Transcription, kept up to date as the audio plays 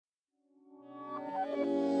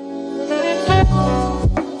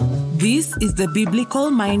This is the Biblical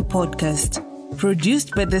Mind Podcast,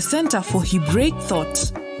 produced by the Center for Hebraic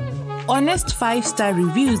Thought. Honest 5-star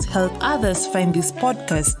reviews help others find this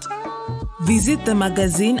podcast. Visit the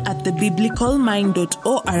magazine at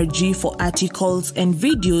thebiblicalmind.org for articles and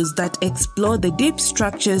videos that explore the deep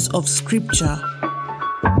structures of Scripture.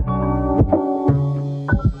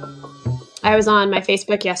 I was on my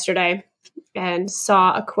Facebook yesterday and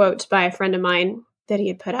saw a quote by a friend of mine that he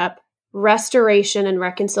had put up. Restoration and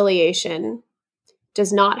reconciliation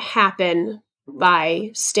does not happen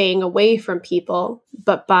by staying away from people,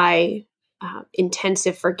 but by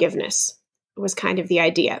intensive forgiveness was kind of the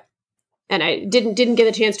idea. And I didn't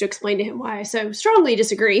get a chance to explain to him why I so strongly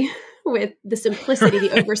disagree with the simplicity, the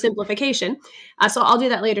oversimplification. So I'll do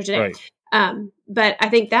that later today. Right. But I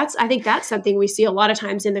think that's something we see a lot of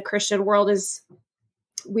times in the Christian world is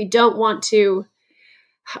we don't want to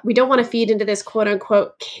feed into this quote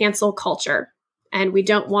unquote cancel culture. And we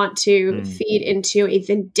don't want to feed into a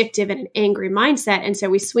vindictive and an angry mindset. And so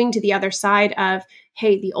we swing to the other side of,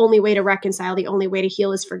 hey, the only way to reconcile, the only way to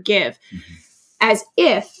heal is forgive. Mm-hmm. As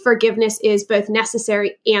if forgiveness is both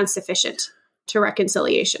necessary and sufficient to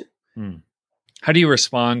reconciliation. How do you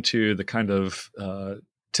respond to the kind of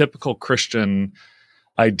typical Christian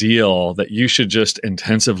ideal that you should just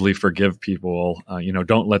intensively forgive people,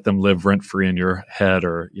 don't let them live rent-free in your head,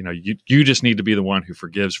 or, you just need to be the one who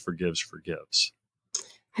forgives.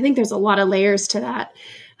 I think there's a lot of layers to that.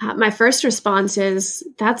 My first response is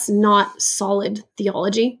that's not solid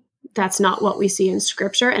theology. That's not what we see in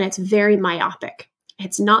Scripture, and it's very myopic.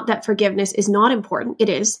 It's not that forgiveness is not important. It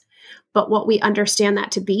is, but what we understand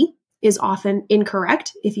that to be is often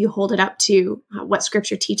incorrect if you hold it up to what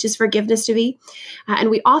Scripture teaches forgiveness to be. And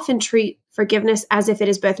we often treat forgiveness as if it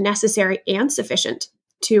is both necessary and sufficient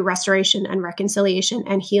to restoration and reconciliation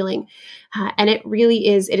and healing. And it really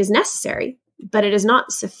is, it is necessary, but it is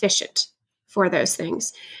not sufficient for those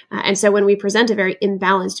things. And so when we present a very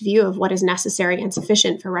imbalanced view of what is necessary and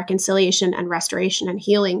sufficient for reconciliation and restoration and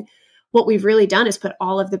healing, what we've really done is put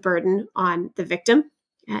all of the burden on the victim.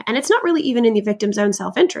 And it's not really even in the victim's own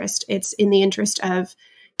self-interest. It's in the interest of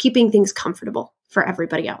keeping things comfortable for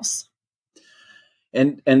everybody else.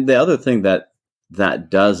 And the other thing that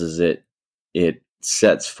does is it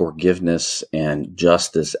sets forgiveness and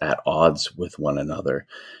justice at odds with one another,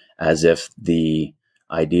 as if the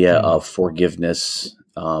idea of forgiveness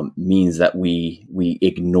means that we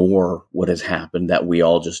ignore what has happened, that we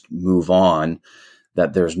all just move on,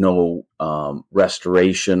 that there's no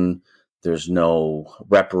restoration, there's no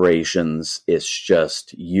reparations. It's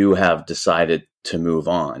just you have decided to move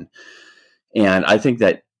on. And I think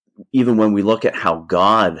that even when we look at how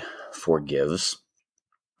God forgives,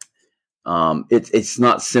 it's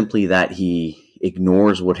not simply that he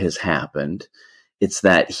ignores what has happened. It's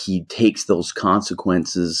that he takes those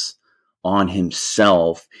consequences on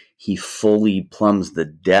himself. He fully plumbs the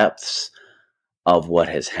depths of what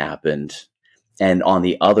has happened. And on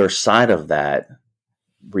the other side of that,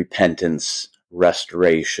 repentance,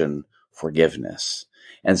 restoration, forgiveness.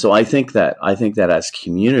 And so I think that as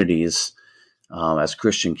communities, as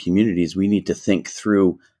Christian communities, we need to think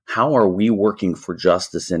through how are we working for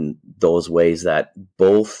justice in those ways that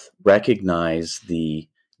both recognize the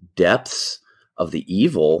depths of the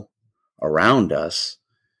evil around us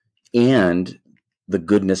and the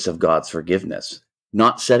goodness of God's forgiveness.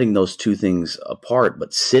 Not setting those two things apart,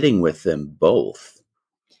 but sitting with them both.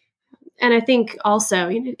 And I think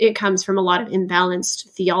also it comes from a lot of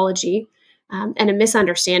imbalanced theology and a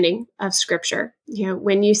misunderstanding of Scripture.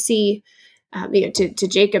 When you see, to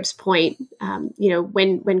Jacob's point,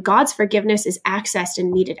 when God's forgiveness is accessed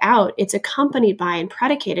and meted out, it's accompanied by and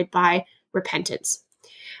predicated by repentance.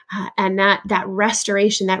 And that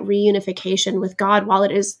restoration, that reunification with God, while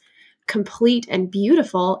it is complete and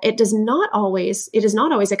beautiful, it is not always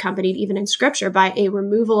accompanied, even in Scripture, by a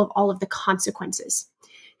removal of all of the consequences.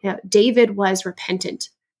 David was repentant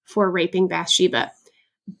for raping Bathsheba,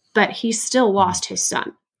 but he still lost his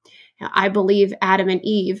son. I believe Adam and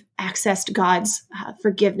Eve accessed God's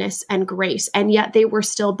forgiveness and grace, and yet they were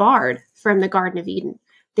still barred from the Garden of Eden.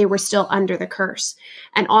 They were still under the curse.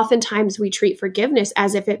 And oftentimes we treat forgiveness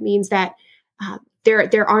as if it means that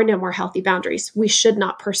there are no more healthy boundaries. We should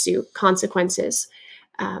not pursue consequences.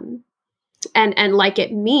 And like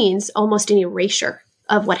it means almost an erasure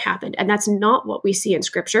of what happened. And that's not what we see in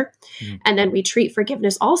Scripture. Mm-hmm. And then we treat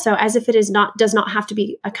forgiveness also as if it does not have to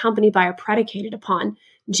be accompanied by or predicated upon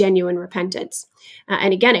genuine repentance.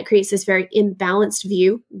 And again, it creates this very imbalanced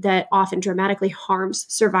view that often dramatically harms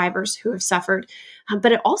survivors who have suffered.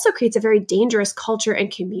 But it also creates a very dangerous culture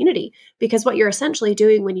and community, because what you're essentially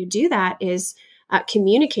doing when you do that is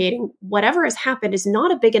communicating whatever has happened is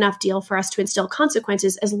not a big enough deal for us to instill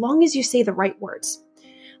consequences as long as you say the right words,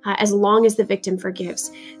 as long as the victim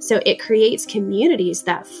forgives. So it creates communities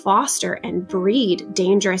that foster and breed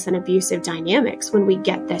dangerous and abusive dynamics when we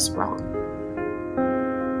get this wrong.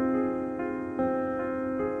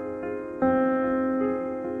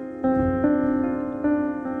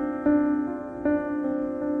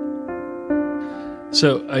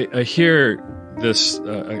 So I hear this,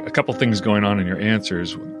 a couple things going on in your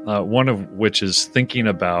answers, one of which is thinking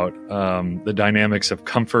about the dynamics of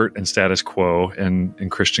comfort and status quo in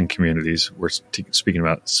Christian communities. We're speaking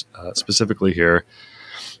about specifically here,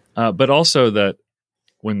 but also that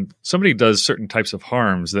when somebody does certain types of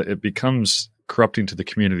harms, that it becomes corrupting to the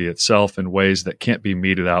community itself in ways that can't be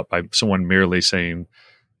meted out by someone merely saying,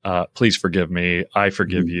 please forgive me, I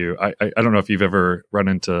forgive you. I don't know if you've ever run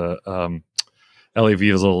into Elie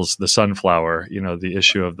Wiesel's The Sunflower, the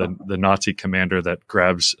issue of the Nazi commander that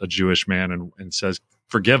grabs a Jewish man and says,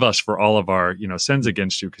 forgive us for all of our, sins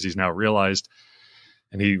against you, because he's now realized,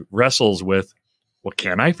 and he wrestles with, well,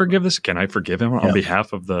 can I forgive this? Can I forgive him on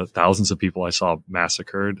behalf of the thousands of people I saw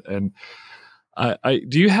massacred? And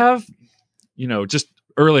do you have, just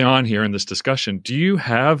early on here in this discussion, do you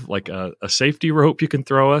have like a safety rope you can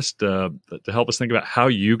throw us to help us think about how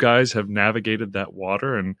you guys have navigated that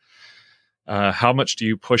water? And how much do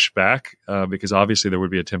you push back? Because obviously there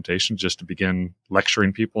would be a temptation just to begin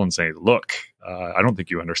lecturing people and saying, look, I don't think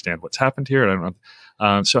you understand what's happened here. I don't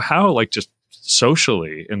know. So how, just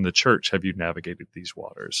socially in the church, have you navigated these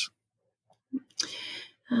waters?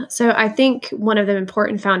 So I think one of the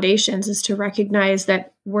important foundations is to recognize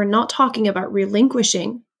that we're not talking about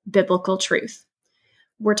relinquishing biblical truth.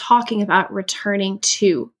 We're talking about returning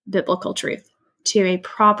to biblical truth, to a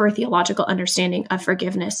proper theological understanding of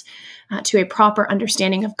forgiveness, to a proper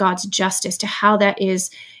understanding of God's justice, to how that is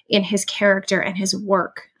in his character and his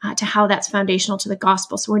work, to how that's foundational to the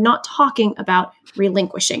gospel. So we're not talking about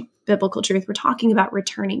relinquishing biblical truth. We're talking about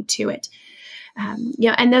returning to it.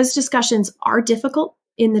 And those discussions are difficult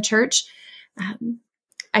in the church.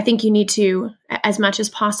 I think you need to, as much as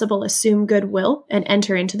possible, assume goodwill and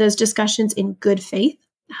enter into those discussions in good faith,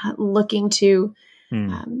 looking to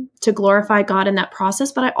glorify God in that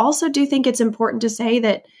process. But I also do think it's important to say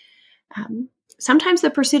that sometimes the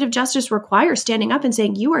pursuit of justice requires standing up and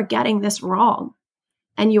saying, you are getting this wrong,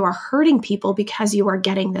 and you are hurting people because you are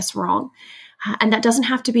getting this wrong. And that doesn't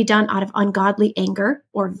have to be done out of ungodly anger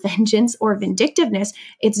or vengeance or vindictiveness.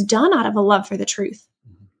 It's done out of a love for the truth,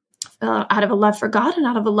 out of a love for God, and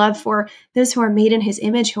out of a love for those who are made in his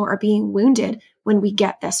image, who are being wounded when we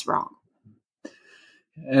get this wrong.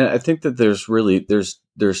 And I think that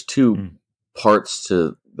there's two parts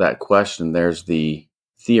to that question. There's the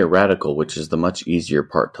theoretical, which is the much easier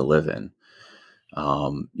part to live in.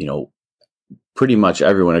 Pretty much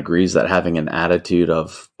everyone agrees that having an attitude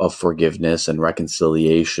of forgiveness and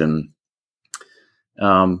reconciliation,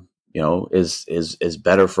 is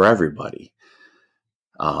better for everybody.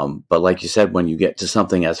 But like you said, when you get to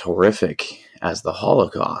something as horrific as the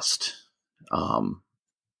Holocaust,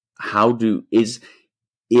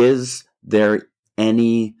 is there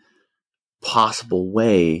any possible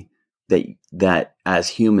way that as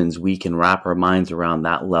humans we can wrap our minds around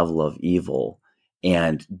that level of evil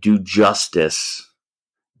and do justice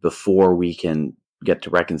before we can get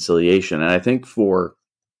to reconciliation? And I think for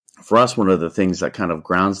us, one of the things that kind of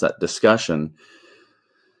grounds that discussion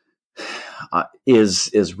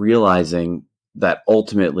is realizing that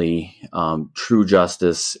ultimately true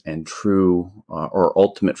justice and true or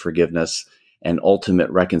ultimate forgiveness and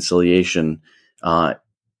ultimate reconciliation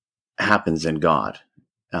happens in God.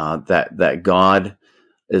 That God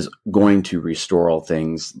is going to restore all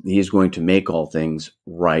things. He's going to make all things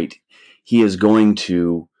right. He is going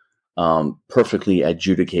to perfectly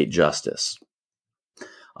adjudicate justice.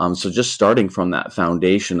 So just starting from that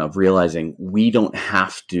foundation of realizing we don't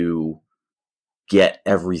have to get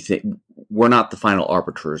everything. We're not the final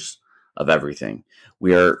arbiters of everything.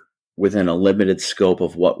 We are within a limited scope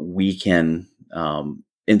of what we can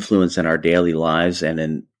influence in our daily lives and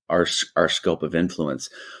in our scope of influence.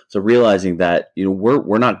 So realizing that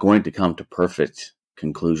we're not going to come to perfect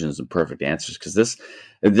conclusions and perfect answers, because this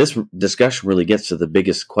discussion really gets to the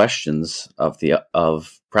biggest questions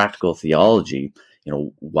of practical theology.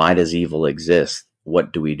 Why does evil exist?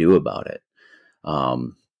 What do we do about it?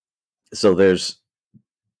 So there's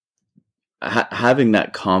having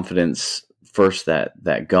that confidence first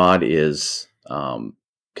that God is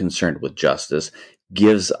concerned with justice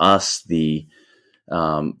gives us the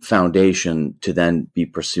foundation to then be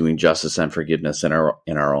pursuing justice and forgiveness in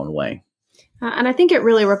our own way. And I think it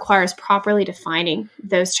really requires properly defining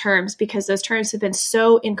those terms, because those terms have been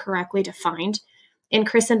so incorrectly defined in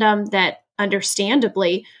Christendom that,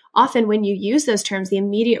 understandably, often when you use those terms, the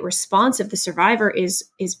immediate response of the survivor is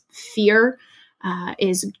fear,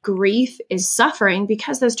 is grief, is suffering,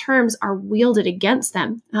 because those terms are wielded against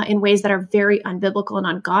them in ways that are very unbiblical and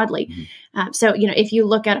ungodly. Mm-hmm. So, if you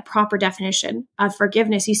look at a proper definition of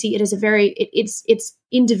forgiveness, you see it is it's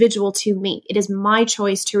individual to me. It is my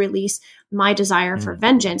choice to release my desire for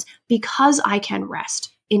vengeance, because I can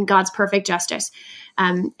rest in God's perfect justice.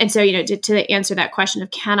 And so, to answer that question of,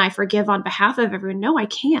 can I forgive on behalf of everyone? No, I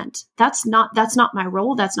can't. That's not my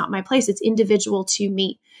role. That's not my place. It's individual to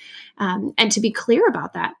me. And to be clear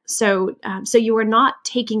about that. So you are not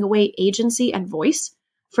taking away agency and voice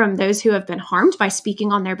from those who have been harmed by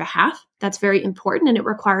speaking on their behalf. That's very important. And it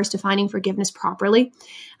requires defining forgiveness properly,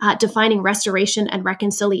 defining restoration and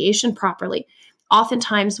reconciliation properly.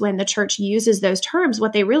 Oftentimes when the church uses those terms,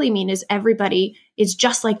 what they really mean is everybody is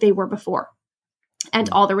just like they were before. And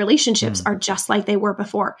all the relationships are just like they were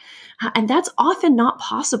before. And that's often not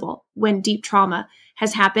possible when deep trauma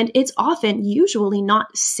has happened. It's often usually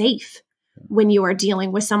not safe when you are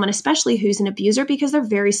dealing with someone, especially who's an abuser, because they're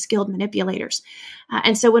very skilled manipulators.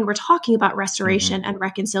 And so when we're talking about restoration and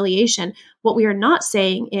reconciliation, what we are not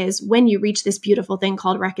saying is, when you reach this beautiful thing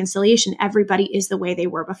called reconciliation, everybody is the way they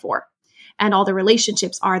were before. And all the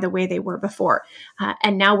relationships are the way they were before.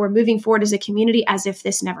 And now we're moving forward as a community as if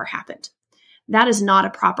this never happened. That is not a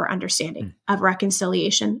proper understanding of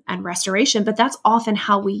reconciliation and restoration, but that's often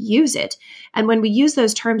how we use it. And when we use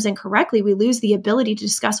those terms incorrectly, we lose the ability to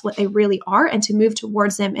discuss what they really are and to move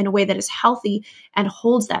towards them in a way that is healthy and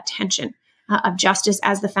holds that tension of justice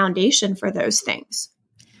as the foundation for those things.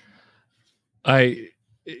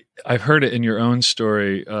 I've heard it in your own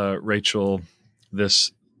story, Rachael,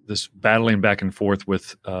 this battling back and forth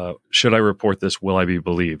with, should I report this? Will I be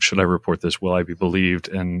believed? Should I report this? Will I be believed?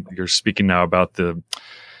 And you're speaking now about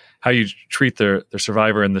how you treat the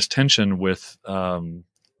survivor, and this tension with the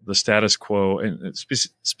status quo, and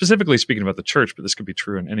specifically speaking about the church, but this could be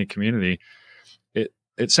true in any community.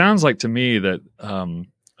 It sounds like to me that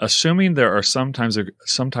assuming there are some types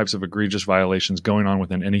of egregious violations going on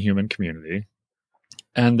within any human community,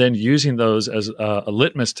 and then using those as a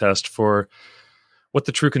litmus test for what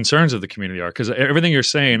the true concerns of the community are. Because everything you're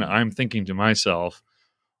saying, I'm thinking to myself,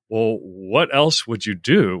 well, what else would you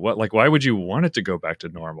do? Why would you want it to go back to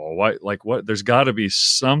normal? There's got to be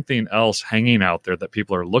something else hanging out there that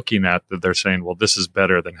people are looking at, that they're saying, well, this is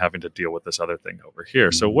better than having to deal with this other thing over here.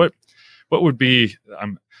 Mm-hmm. So what would be,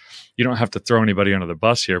 you don't have to throw anybody under the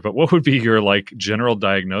bus here, but what would be your general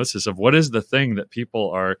diagnosis of what is the thing that people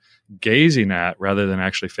are gazing at rather than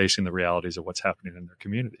actually facing the realities of what's happening in their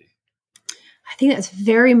community? I think that's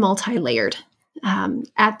very multi-layered.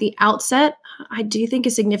 At the outset, I do think a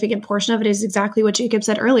significant portion of it is exactly what Jacob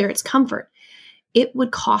said earlier. It's comfort. It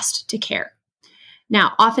would cost to care.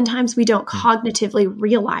 Now, oftentimes we don't cognitively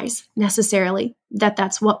realize necessarily that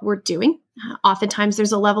that's what we're doing. Oftentimes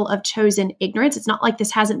there's a level of chosen ignorance. It's not like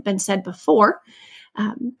this hasn't been said before,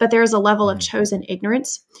 but there is a level of chosen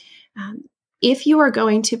ignorance. If you are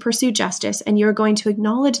going to pursue justice and you're going to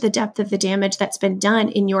acknowledge the depth of the damage that's been done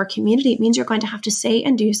in your community, it means you're going to have to say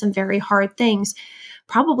and do some very hard things,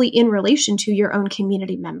 probably in relation to your own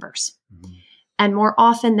community members. Mm-hmm. And more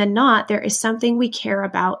often than not, there is something we care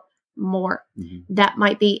about more. Mm-hmm. That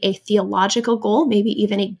might be a theological goal, maybe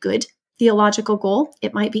even a good theological goal.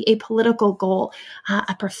 It might be a political goal,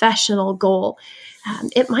 a professional goal.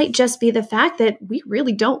 It might just be the fact that we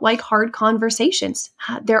really don't like hard conversations.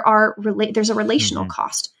 There's a relational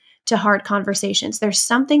cost to hard conversations. There's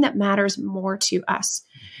something that matters more to us.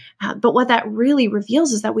 But what that really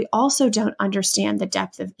reveals is that we also don't understand the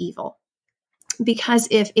depth of evil. Because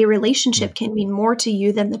if a relationship can mean more to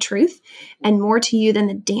you than the truth and more to you than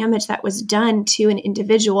the damage that was done to an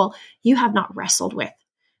individual, you have not wrestled with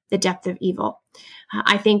the depth of evil.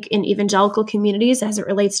 I think in evangelical communities, as it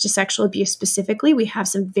relates to sexual abuse specifically, we have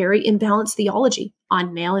some very imbalanced theology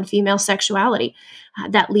on male and female sexuality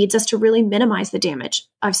that leads us to really minimize the damage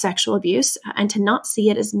of sexual abuse and to not see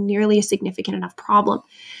it as nearly a significant enough problem.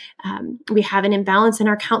 We have an imbalance in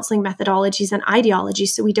our counseling methodologies and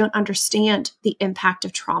ideologies, so we don't understand the impact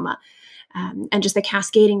of trauma and just the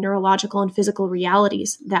cascading neurological and physical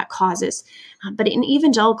realities that causes. But in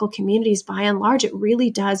evangelical communities, by and large, it really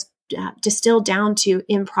does distill down to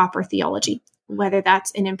improper theology, whether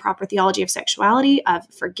that's an improper theology of sexuality, of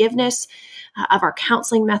forgiveness, of our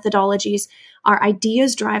counseling methodologies. Our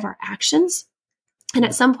ideas drive our actions. And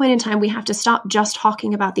at some point in time, we have to stop just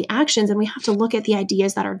talking about the actions and we have to look at the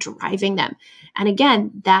ideas that are driving them. And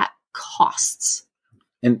again, that costs.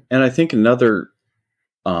 And I think another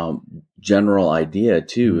general idea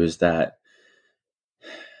too is that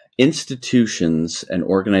institutions and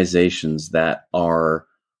organizations that are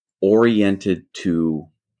oriented to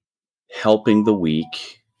helping the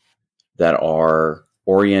weak, that are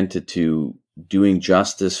oriented to doing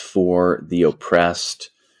justice for the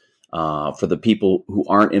oppressed, for the people who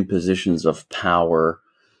aren't in positions of power,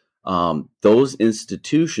 those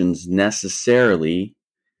institutions necessarily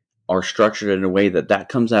are structured in a way that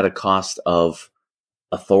comes at a cost of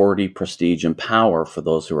authority, prestige, and power for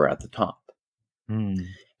those who are at the top.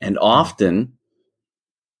 And often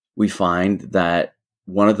we find that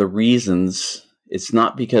one of the reasons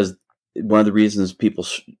people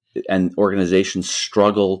and organizations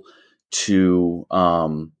struggle to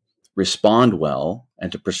respond well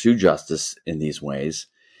and to pursue justice in these ways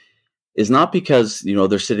is not because,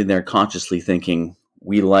 they're sitting there consciously thinking,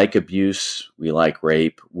 we like abuse, we like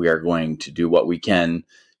rape, we are going to do what we can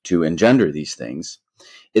to engender these things.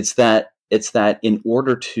 It's that in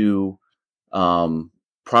order to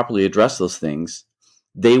properly address those things,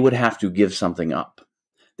 they would have to give something up.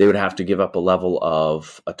 They would have to give up a level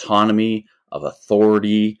of autonomy, of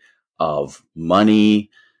authority, of money,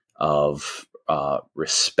 of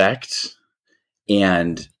respect,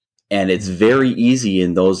 and it's very easy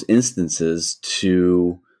in those instances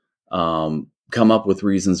to come up with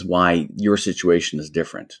reasons why your situation is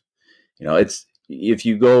different. It's if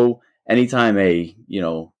you go anytime a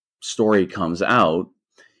story comes out,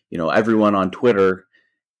 everyone on Twitter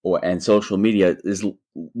and social media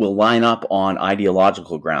will line up on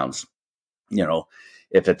ideological grounds.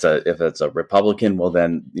 If it's a Republican, well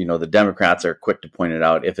then the Democrats are quick to point it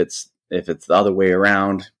out. If it's the other way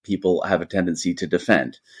around, people have a tendency to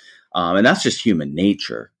defend, and that's just human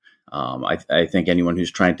nature. I think anyone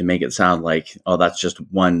who's trying to make it sound like, oh, that's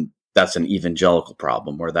an evangelical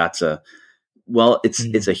problem, or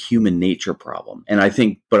it's a human nature problem. And I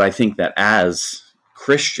think that as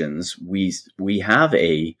Christians, we have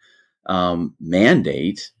a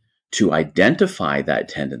mandate to identify that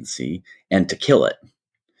tendency and to kill it.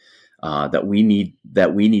 That we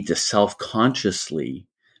need to self-consciously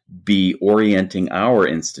be orienting our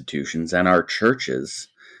institutions and our churches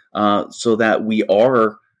so that we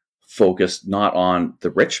are focused not on the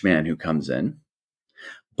rich man who comes in,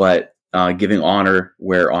 but giving honor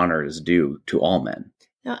where honor is due to all men.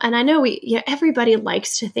 And I know everybody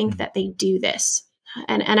likes to think that they do this.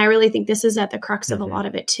 And I really think this is at the crux of a lot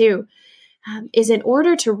of it too, is in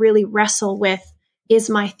order to really wrestle with, is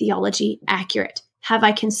my theology accurate? Have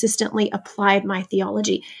I consistently applied my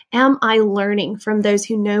theology? Am I learning from those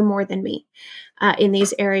who know more than me in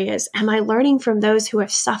these areas? Am I learning from those who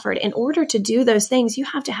have suffered? In order to do those things, you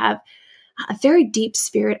have to have a very deep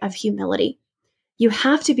spirit of humility. You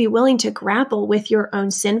have to be willing to grapple with your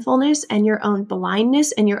own sinfulness and your own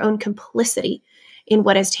blindness and your own complicity in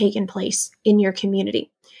what has taken place in your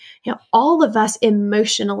community. All of us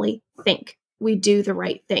emotionally think we do the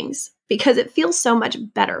right things because it feels so much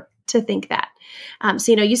better to think that.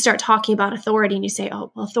 So, you start talking about authority and you say,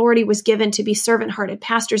 oh, well, authority was given to be servant-hearted.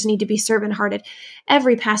 Pastors need to be servant-hearted.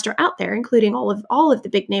 Every pastor out there, including all of the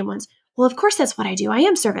big name ones, well, of course, that's what I do. I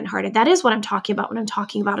am servant-hearted. That is what I'm talking about when I'm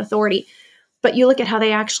talking about authority. But you look at how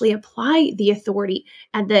they actually apply the authority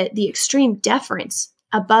and the extreme deference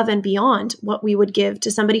above and beyond what we would give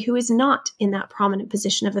to somebody who is not in that prominent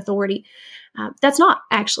position of authority. That's not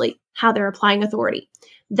actually how they're applying authority.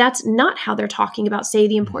 That's not how they're talking about, say,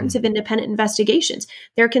 the importance of independent investigations.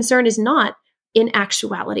 Their concern is not, in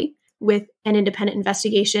actuality, with an independent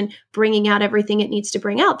investigation, bringing out everything it needs to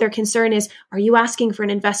bring out. Their concern is, are you asking for an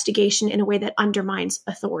investigation in a way that undermines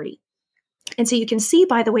authority? And so you can see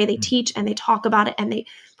by the way they teach and they talk about it and they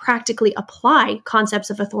practically apply concepts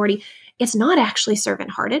of authority, it's not actually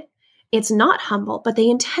servant-hearted. It's not humble, but they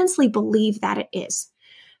intensely believe that it is.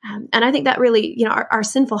 And I think that really, our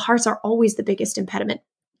sinful hearts are always the biggest impediment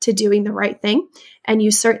to doing the right thing. And you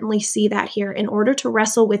certainly see that here. In order to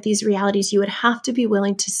wrestle with these realities, you would have to be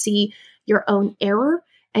willing to see your own error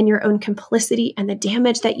and your own complicity and the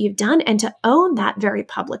damage that you've done and to own that very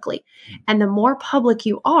publicly. And the more public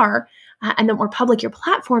you are, and the more public your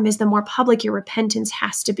platform is, the more public your repentance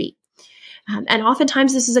has to be. And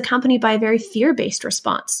oftentimes this is accompanied by a very fear-based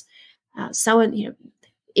response.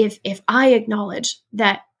 If I acknowledge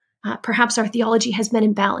that perhaps our theology has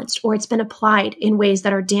been imbalanced or it's been applied in ways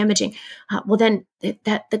that are damaging, well, then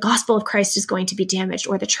that the gospel of Christ is going to be damaged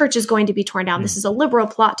or the church is going to be torn down. This is a liberal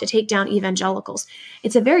plot to take down evangelicals.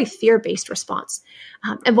 It's a very fear-based response.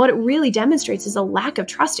 And what it really demonstrates is a lack of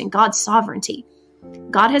trust in God's sovereignty.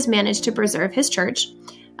 God has managed to preserve his church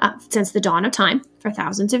since the dawn of time for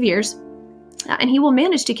thousands of years. and he will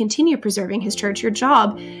manage to continue preserving his church. Your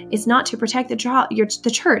job is not to protect the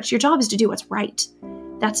church. Your job is to do what's right.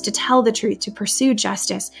 That's to tell the truth, to pursue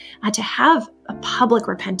justice, to have a public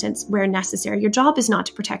repentance where necessary. Your job is not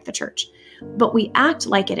to protect the church, but we act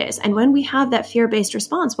like it is. And when we have that fear-based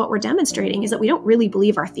response, what we're demonstrating is that we don't really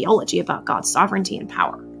believe our theology about God's sovereignty and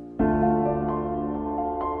power.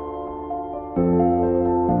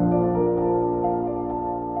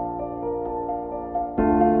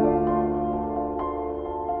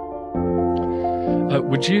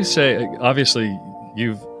 Would you say, obviously,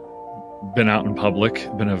 you've been out in public,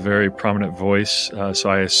 been a very prominent voice, so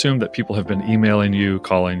I assume that people have been emailing you,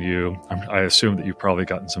 calling you. I assume that you've probably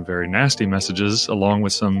gotten some very nasty messages, along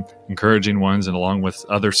with some encouraging ones, and along with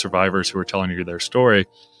other survivors who are telling you their story.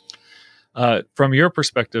 From your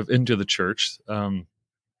perspective into the church, do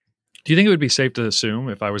you think it would be safe to assume,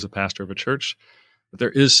 if I was a pastor of a church, that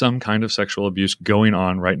there is some kind of sexual abuse going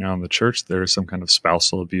on right now in the church? There is some kind of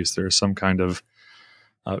spousal abuse. There is some kind of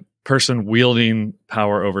person wielding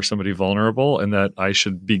power over somebody vulnerable, and that I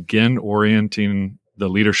should begin orienting the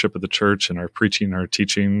leadership of the church and our preaching, our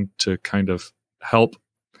teaching to kind of help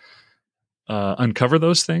uncover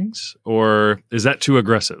those things? Or is that too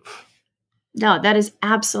aggressive? No, that is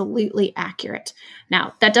absolutely accurate.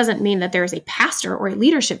 Now, that doesn't mean that there is a pastor or a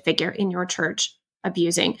leadership figure in your church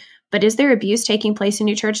abusing, but is there abuse taking place in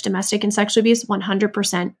your church, domestic and sexual abuse?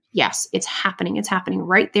 100%. Yes, it's happening. It's happening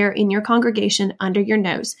right there in your congregation under your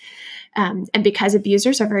nose. And because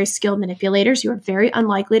abusers are very skilled manipulators, you are very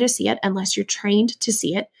unlikely to see it unless you're trained to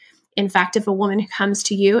see it. In fact, if a woman comes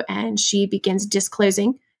to you and she begins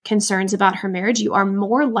disclosing concerns about her marriage, you are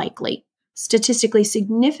more likely, statistically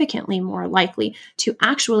significantly more likely, to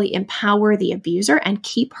actually empower the abuser and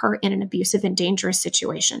keep her in an abusive and dangerous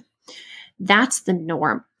situation. That's the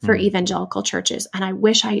norm for evangelical churches. And I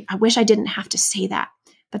wish I didn't have to say that,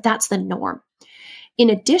 but that's the norm. In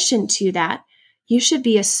addition to that, you should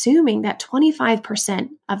be assuming that 25%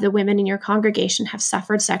 of the women in your congregation have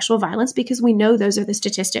suffered sexual violence, because we know those are the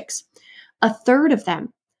statistics. A third of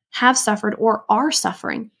them have suffered or are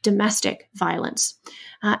suffering domestic violence.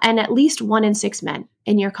 And at least 1 in 6 men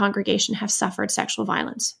in your congregation have suffered sexual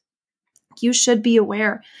violence. You should be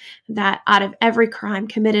aware that out of every crime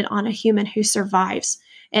committed on a human who survives,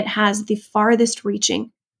 it has the farthest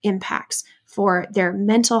reaching impacts for their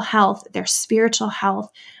mental health, their spiritual health,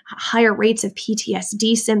 higher rates of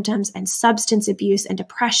PTSD symptoms and substance abuse and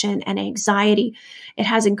depression and anxiety. It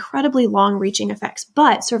has incredibly long-reaching effects,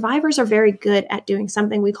 but survivors are very good at doing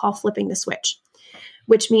something we call flipping the switch,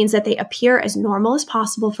 which means that they appear as normal as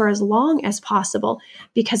possible for as long as possible,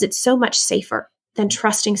 because it's so much safer than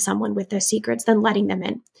trusting someone with those secrets, than letting them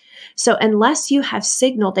in. So unless you have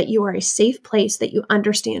signaled that you are a safe place, that you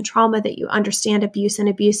understand trauma, that you understand abuse and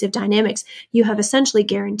abusive dynamics, you have essentially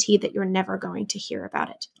guaranteed that you're never going to hear about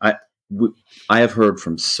it. I have heard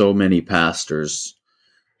from so many pastors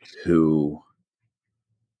who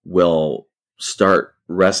will start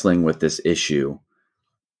wrestling with this issue,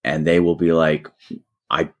 and they will be like,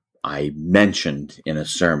 I mentioned in a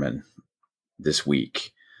sermon this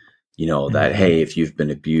week, that, hey, if you've been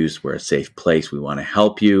abused, we're a safe place. We want to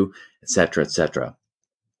help you, et cetera, et cetera.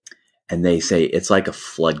 And they say it's like a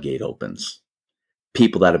floodgate opens.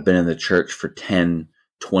 People that have been in the church for 10,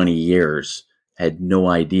 20 years had no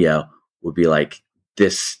idea, would be like,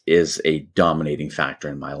 this is a dominating factor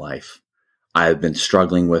in my life. I've been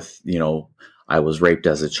struggling with, I was raped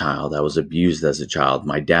as a child. I was abused as a child.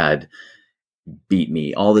 My dad beat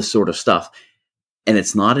me, all this sort of stuff. And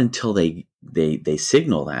it's not until they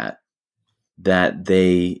signal that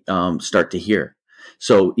they start to hear.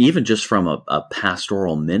 So even just from a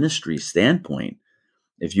pastoral ministry standpoint,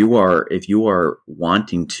 if you are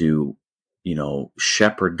wanting to,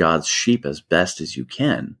 shepherd God's sheep as best as you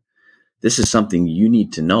can, this is something you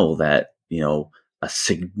need to know, that, a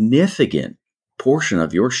significant portion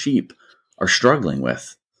of your sheep are struggling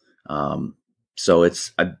with. So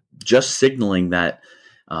it's just signaling that,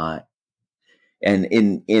 and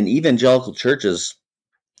in evangelical churches,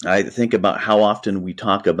 I think about how often we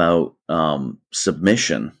talk about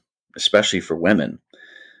submission, especially for women.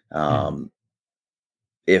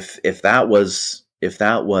 If that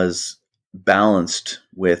was balanced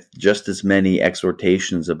with just as many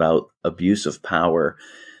exhortations about abuse of power,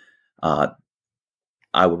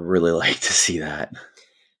 I would really like to see that.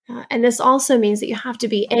 And this also means that you have to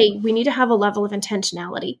be, we need to have a level of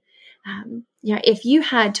intentionality. If you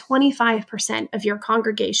had 25% of your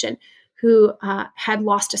congregation who had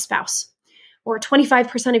lost a spouse, or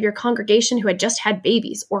 25% of your congregation who had just had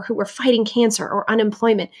babies or who were fighting cancer or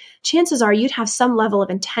unemployment, chances are you'd have some level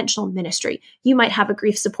of intentional ministry. You might have a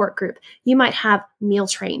grief support group. You might have meal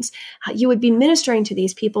trains. You would be ministering to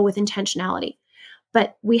these people with intentionality.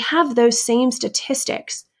 But we have those same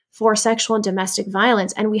statistics for sexual and domestic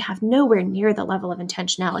violence, and we have nowhere near the level of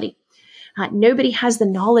intentionality. Nobody has the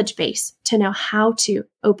knowledge base to know how to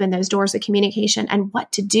open those doors of communication and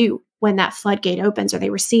what to do when that floodgate opens or they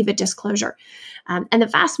receive a disclosure. And the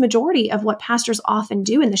vast majority of what pastors often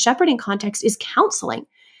do in the shepherding context is counseling.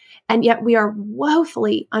 And yet we are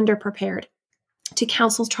woefully underprepared to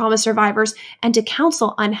counsel trauma survivors and to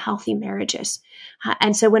counsel unhealthy marriages.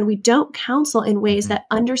 And so when we don't counsel in ways that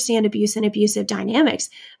understand abuse and abusive dynamics,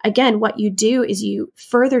 again, what you do is you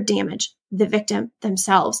further damage the victim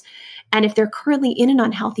themselves. And if they're currently in an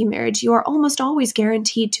unhealthy marriage, you are almost always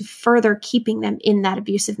guaranteed to further keeping them in that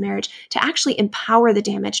abusive marriage to actually empower the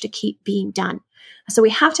damage to keep being done. So we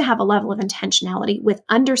have to have a level of intentionality with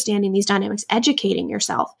understanding these dynamics, educating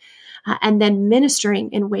yourself, and then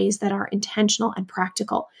ministering in ways that are intentional and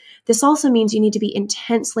practical. This also means you need to be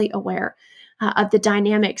intensely aware of the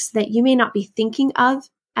dynamics that you may not be thinking of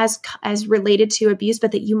as related to abuse,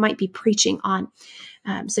 but that you might be preaching on.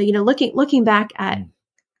 So, looking back at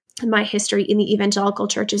my history in the evangelical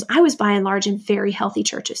churches, I was by and large in very healthy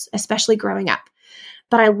churches, especially growing up.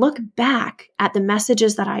 But I look back at the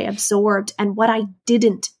messages that I absorbed and what I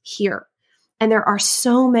didn't hear. And there are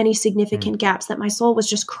so many significant gaps that my soul was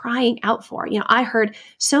just crying out for. I heard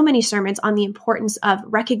so many sermons on the importance of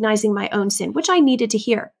recognizing my own sin, which I needed to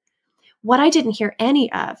hear. What I didn't hear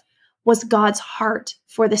any of was God's heart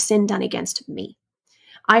for the sin done against me.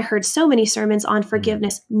 I heard so many sermons on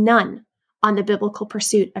forgiveness, none on the biblical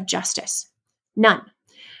pursuit of justice. None.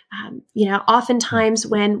 Oftentimes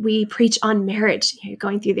when we preach on marriage, you're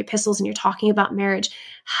going through the epistles and you're talking about marriage,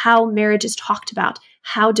 how marriage is talked about,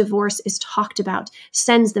 how divorce is talked about,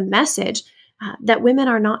 sends the message that women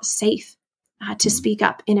are not safe to speak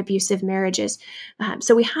up in abusive marriages.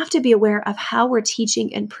 So we have to be aware of how we're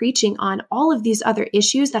teaching and preaching on all of these other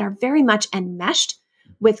issues that are very much enmeshed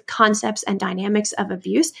with concepts and dynamics of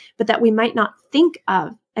abuse, but that we might not think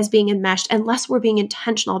of as being enmeshed unless we're being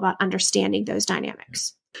intentional about understanding those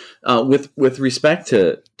dynamics. With respect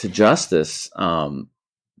to justice,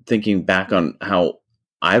 thinking back on how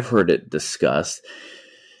I've heard it discussed,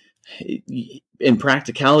 in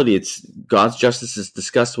practicality, it's God's justice is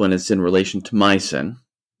discussed when it's in relation to my sin,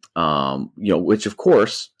 which of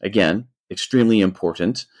course, again, extremely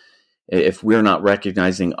important. If we're not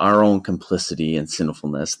recognizing our own complicity and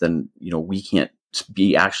sinfulness, then we can't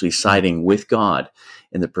be actually siding with God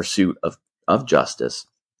in the pursuit of justice.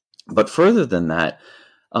 But further than that,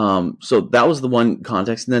 so that was the one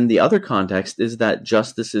context. And then the other context is that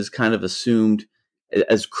justice is kind of assumed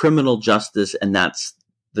as criminal justice, and that's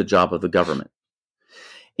the job of the government.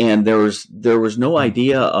 And there was no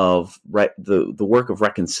idea of the work of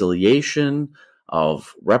reconciliation,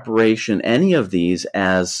 of reparation, any of these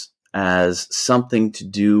as something to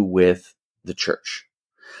do with the church.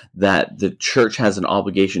 That the church has an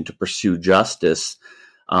obligation to pursue justice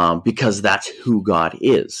because that's who God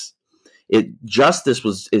is.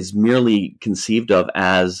 Justice is merely conceived of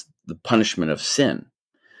as the punishment of sin,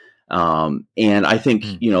 and I think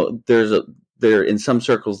there in some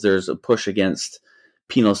circles there's a push against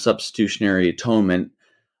penal substitutionary atonement.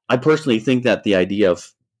 I personally think that the idea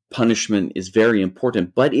of punishment is very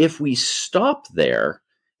important, but if we stop there,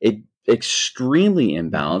 it's extremely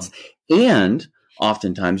imbalanced, and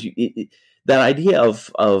oftentimes that idea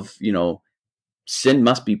of sin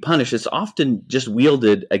must be punished, it's often just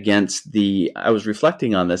wielded against I was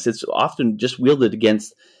reflecting on this, it's often just wielded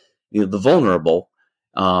against the vulnerable.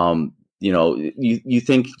 You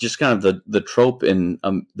think just kind of the trope in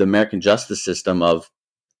the American justice system of,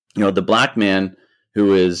 the black man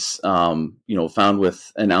who is, found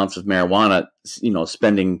with an ounce of marijuana,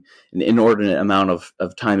 spending an inordinate amount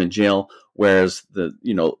of time in jail, whereas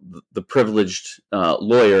the privileged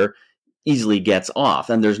lawyer easily gets off,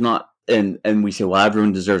 and there's not. And we say, well,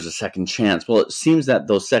 everyone deserves a second chance. Well, it seems that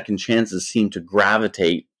those second chances seem to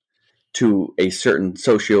gravitate to a certain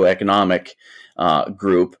socioeconomic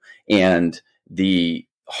group, and the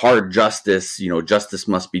hard justice, justice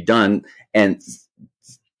must be done, and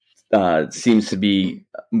seems to be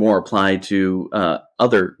more applied to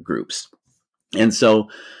other groups. And so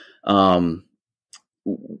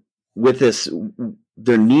with this,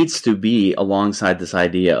 there needs to be, alongside this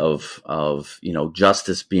idea of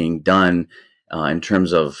justice being done in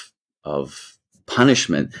terms of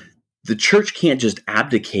punishment, the church can't just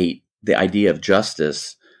abdicate the idea of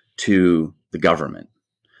justice to the government.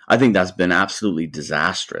 I think that's been absolutely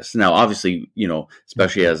disastrous. Now, obviously,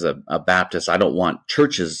 especially as a Baptist, I don't want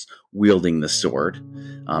churches wielding the sword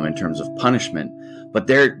in terms of punishment. But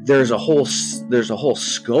there's a whole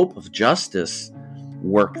scope of justice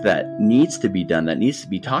work that needs to be done, that needs to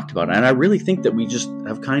be talked about. And I really think that we just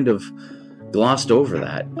have kind of glossed over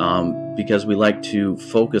that because we like to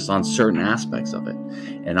focus on certain aspects of it.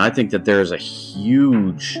 And I think that there's a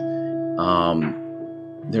huge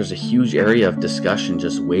area of discussion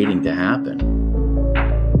just waiting to happen.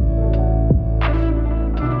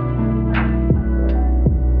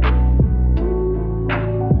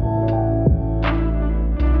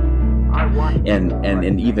 And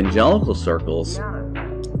in evangelical circles,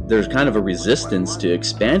 there's kind of a resistance to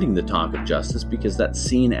expanding the talk of justice because that's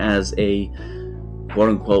seen as a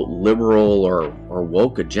quote-unquote liberal or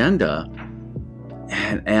woke agenda.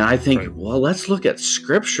 And I think, well, let's look at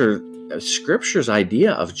Scripture. Scripture's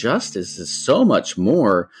idea of justice is so much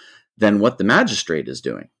more than what the magistrate is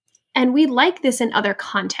doing. And we like this in other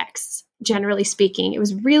contexts, generally speaking. It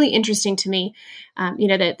was really interesting to me,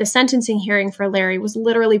 that the sentencing hearing for Larry was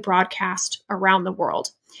literally broadcast around the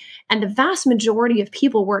world. And the vast majority of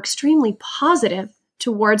people were extremely positive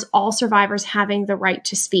towards all survivors having the right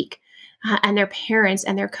to speak, and their parents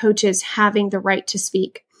and their coaches having the right to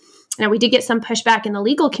speak. Now, we did get some pushback in the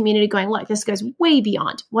legal community going, look, this goes way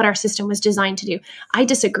beyond what our system was designed to do. I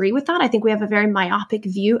disagree with that. I think we have a very myopic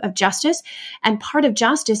view of justice. And part of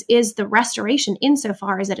justice is the restoration,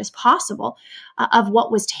 insofar as it is possible, of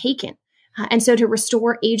what was taken. And so to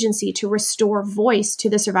restore agency, to restore voice to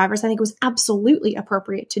the survivors, I think was absolutely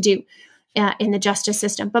appropriate to do in the justice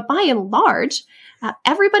system. But by and large,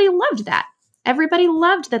 everybody loved that. Everybody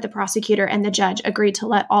loved that the prosecutor and the judge agreed to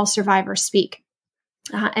let all survivors speak.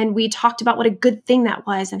 And we talked about what a good thing that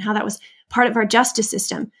was and how that was part of our justice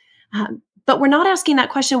system. But we're not asking that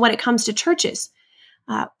question when it comes to churches.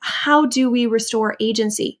 How do we restore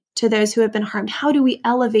agency to those who have been harmed? How do we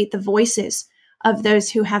elevate the voices of those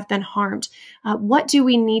who have been harmed? What do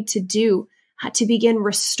we need to do to begin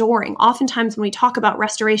restoring? Oftentimes when we talk about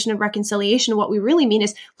restoration and reconciliation, what we really mean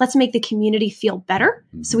is let's make the community feel better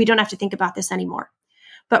so we don't have to think about this anymore.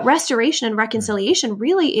 But restoration and reconciliation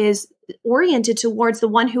really is oriented towards the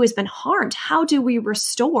one who has been harmed. How do we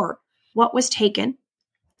restore what was taken?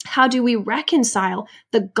 How do we reconcile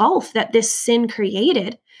the gulf that this sin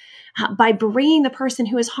created by bringing the person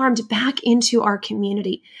who is harmed back into our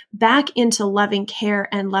community, back into loving care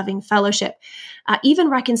and loving fellowship? Even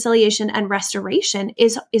reconciliation and restoration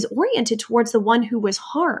is oriented towards the one who was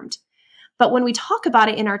harmed. But when we talk about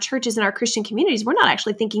it in our churches and our Christian communities, we're not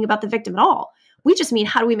actually thinking about the victim at all. We just mean,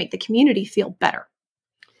 how do we make the community feel better?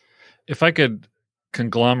 If I could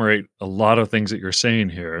conglomerate a lot of things that you're saying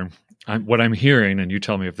here, what I'm hearing, and you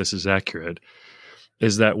tell me if this is accurate,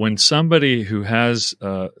 is that when somebody who has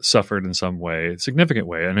suffered in some way, significant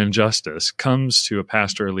way, an injustice, comes to a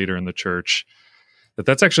pastor or leader in the church,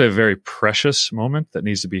 that's actually a very precious moment that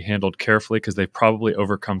needs to be handled carefully because they've probably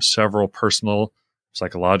overcome several personal,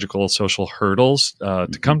 psychological, social hurdles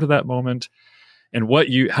to come to that moment. And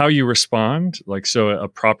how you respond, so a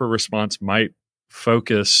proper response might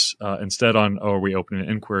focus instead on, are we opening an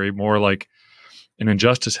inquiry, more like an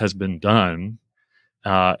injustice has been done,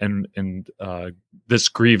 and this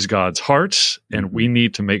grieves God's heart, and we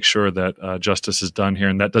need to make sure that justice is done here.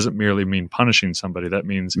 And that doesn't merely mean punishing somebody; that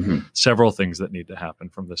means several things that need to happen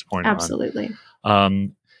from this point on. Absolutely.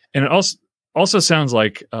 And it also sounds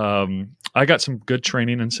like I got some good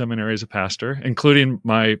training in seminary as a pastor, including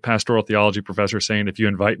my pastoral theology professor saying, if you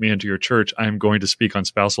invite me into your church, I'm going to speak on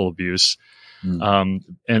spousal abuse. And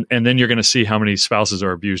then you're going to see how many spouses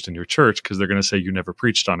are abused in your church because they're going to say you never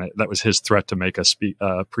preached on it. That was his threat to make us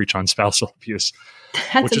preach on spousal abuse,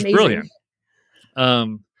 which is brilliant.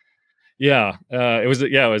 It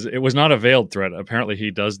was not a veiled threat. Apparently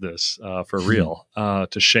he does this for real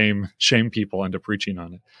to shame people into preaching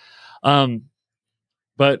on it.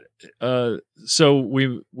 So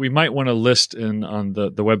we might want to list on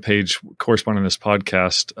the webpage corresponding to this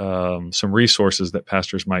podcast some resources that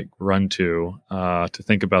pastors might run to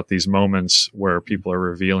think about these moments where people are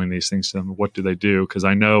revealing these things to them. What do they do? Because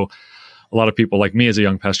I know a lot of people like me as a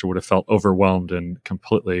young pastor would have felt overwhelmed and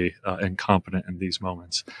completely incompetent in these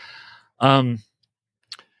moments. I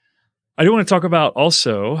do want to talk about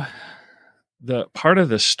also the part of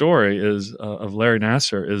this story is of Larry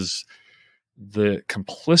Nassar is the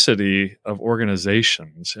complicity of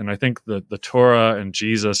organizations. And I think that the Torah and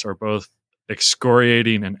Jesus are both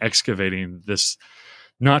excoriating and excavating this,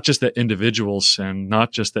 not just that individuals sin,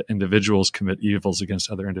 not just that individuals commit evils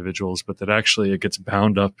against other individuals, but that actually it gets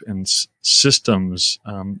bound up in systems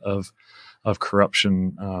of of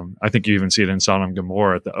corruption. I think you even see it in Sodom and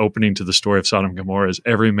Gomorrah. The opening to the story of Sodom and Gomorrah is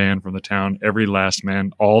every man from the town, every last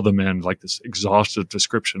man, all the men, like this exhaustive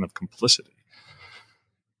description of complicity.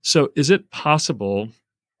 So is it possible,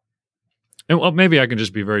 and well, maybe I can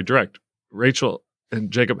just be very direct. Rachael and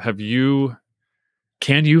Jacob,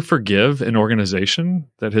 can you forgive an organization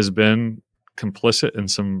that has been complicit in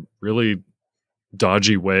some really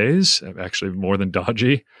dodgy ways, actually more than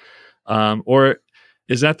dodgy? Or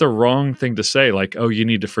is that the wrong thing to say? Like, oh, you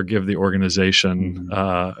need to forgive the organization.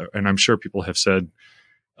 And I'm sure people have said,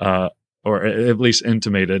 or at least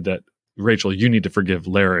intimated that, Rachael, you need to forgive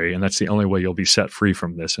Larry, and that's the only way you'll be set free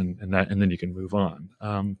from this, and then you can move on.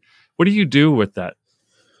 What do you do with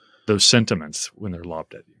those sentiments when they're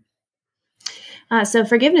lobbed at you? So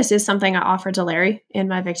forgiveness is something I offered to Larry in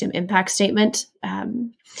my victim impact statement.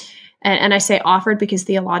 And I say offered because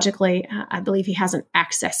theologically, I believe he hasn't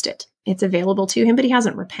accessed it. It's available to him, but he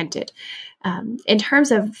hasn't repented. In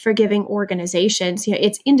terms of forgiving organizations,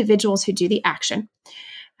 it's individuals who do the action.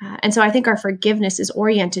 And so I think our forgiveness is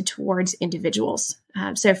oriented towards individuals.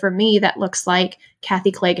 So for me, that looks like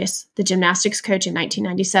Kathy Klages, the gymnastics coach in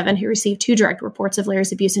 1997, who received 2 direct reports of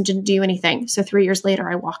Larry's abuse and didn't do anything. So 3 years later,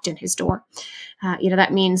 I walked in his door.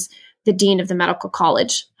 That means the dean of the medical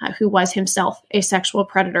college, who was himself a sexual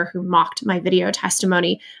predator who mocked my video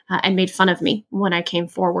testimony and made fun of me when I came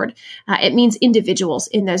forward. It means individuals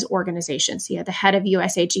in those organizations. The head of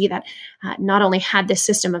USAG that not only had this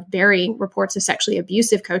system of burying reports of sexually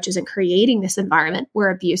abusive coaches and creating this environment where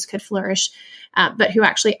abuse could flourish, but who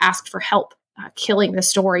actually asked for help killing the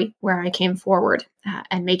story where I came forward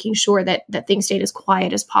and making sure that things stayed as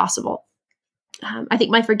quiet as possible. I think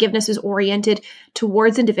my forgiveness is oriented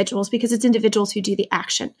towards individuals because it's individuals who do the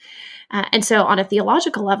action. And so on a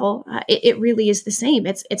theological level, it really is the same.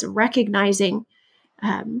 It's recognizing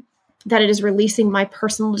that it is releasing my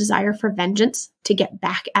personal desire for vengeance to get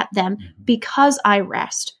back at them because I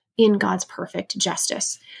rest in God's perfect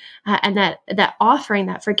justice. And that offering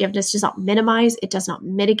that forgiveness does not minimize, it does not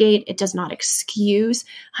mitigate, it does not excuse,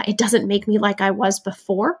 it doesn't make me like I was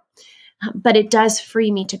before. But it does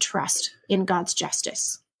free me to trust in God's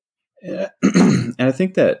justice. And I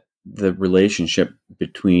think that the relationship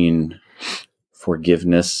between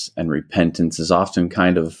forgiveness and repentance is often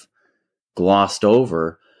kind of glossed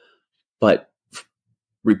over, but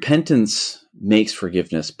repentance makes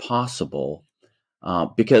forgiveness possible.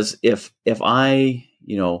 Because if I,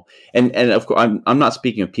 and of course, I'm not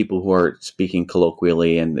speaking of people who are speaking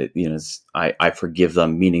colloquially and, I forgive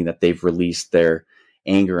them, meaning that they've released their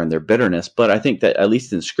anger and their bitterness. But I think that at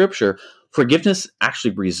least in Scripture, forgiveness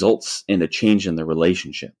actually results in a change in the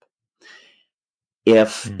relationship.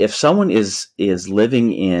 If someone is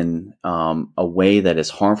living in a way that is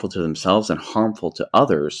harmful to themselves and harmful to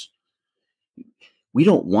others,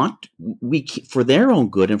 for their own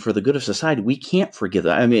good and for the good of society, we can't forgive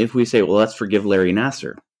that. I mean, if we say, well, let's forgive Larry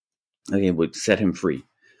Nassar, okay, we'll set him free.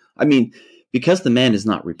 I mean, because the man is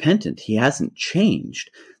not repentant, he hasn't changed.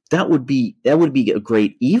 That would be a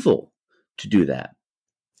great evil to do that.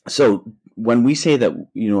 So when we say that,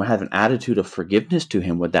 have an attitude of forgiveness to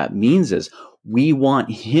him, what that means is we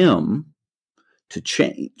want him to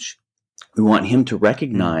change. We want him to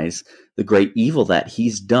recognize the great evil that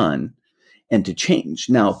he's done and to change.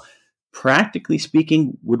 Now, practically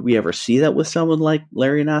speaking, would we ever see that with someone like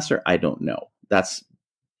Larry Nassar? I don't know.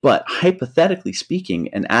 But hypothetically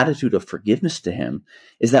speaking, an attitude of forgiveness to him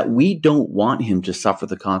is that we don't want him to suffer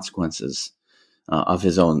the consequences of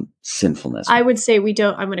his own sinfulness. I would say we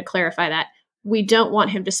don't. I'm going to clarify that. We don't want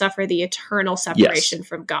him to suffer the eternal separation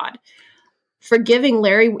from God. Forgiving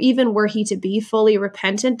Larry, even were he to be fully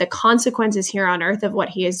repentant, the consequences here on earth of what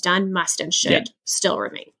he has done must and should still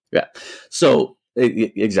remain. Yeah. So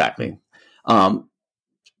exactly.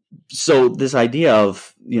 So this idea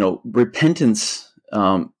of, repentance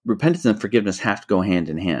and forgiveness have to go hand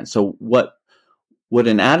in hand. So what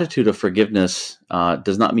an attitude of forgiveness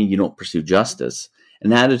does not mean you don't pursue justice.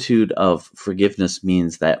 An attitude of forgiveness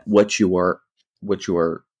means that what you are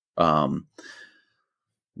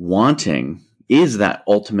wanting is that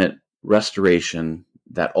ultimate restoration,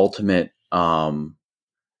 that ultimate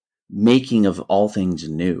making of all things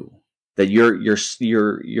new. That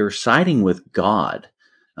you're siding with God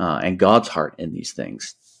and God's heart in these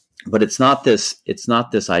things. But it's not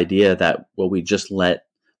this idea that, well, we just let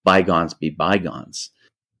bygones be bygones.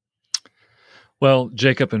 Well,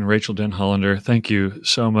 Jacob and Rachael Denhollander, thank you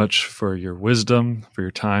so much for your wisdom, for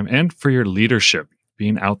your time, and for your leadership,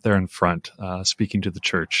 being out there in front, speaking to the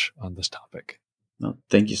church on this topic. Well,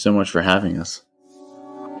 thank you so much for having us.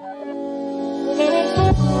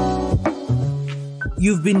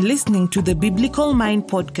 You've been listening to the Biblical Mind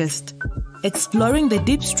Podcast. exploring the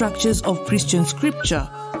deep structures of Christian scripture.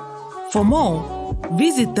 For more,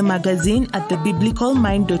 visit the magazine at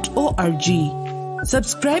thebiblicalmind.org.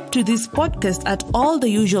 Subscribe to this podcast at all the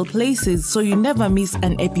usual places so you never miss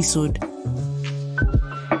an episode.